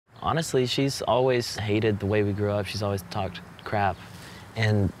honestly, she's always hated the way we grew up. She's always talked crap.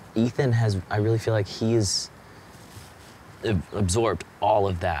 And Ethan I really feel like he's absorbed all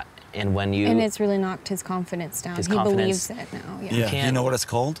of that. And when you... And it's really knocked his confidence down. He believes it now. Yeah, you know what it's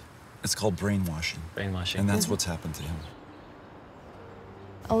called? It's called brainwashing. Brainwashing. And that's what's happened to him.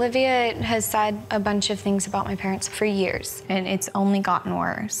 Olivia has said a bunch of things about my parents for years, and it's only gotten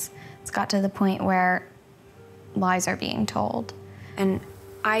worse. It's got to the point where lies are being told. And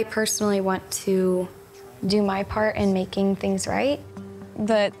I personally want to do my part in making things right.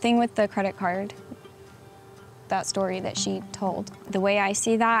 The thing with the credit card, that story that she told, the way I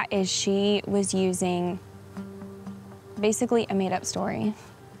see that is she was using basically a made-up story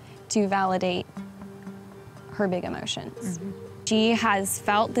to validate her big emotions. She has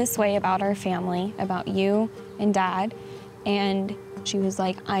felt this way about our family, about you and Dad, and she was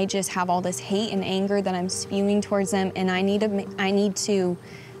like, I just have all this hate and anger that I'm spewing towards them, and I need to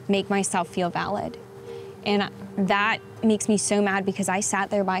make myself feel valid. And that makes me so mad because I sat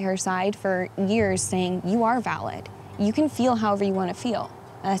there by her side for years saying, you are valid. You can feel however you want to feel.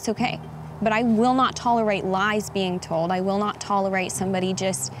 That's okay. But I will not tolerate lies being told. I will not tolerate somebody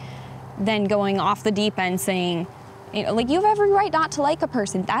just then going off the deep end saying, you know, like, you have every right not to like a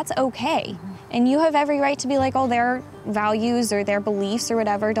person. That's okay. And you have every right to be like, oh, their values or their beliefs or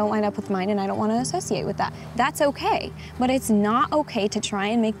whatever don't line up with mine and I don't want to associate with that. That's okay. But it's not okay to try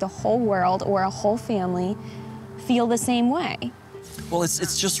and make the whole world or a whole family feel the same way. Well,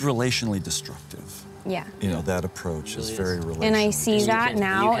 it's just relationally destructive. Yeah. You know, that approach is very relational. And I see that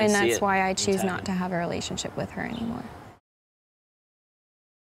now, and that's why I choose not to have a relationship with her anymore.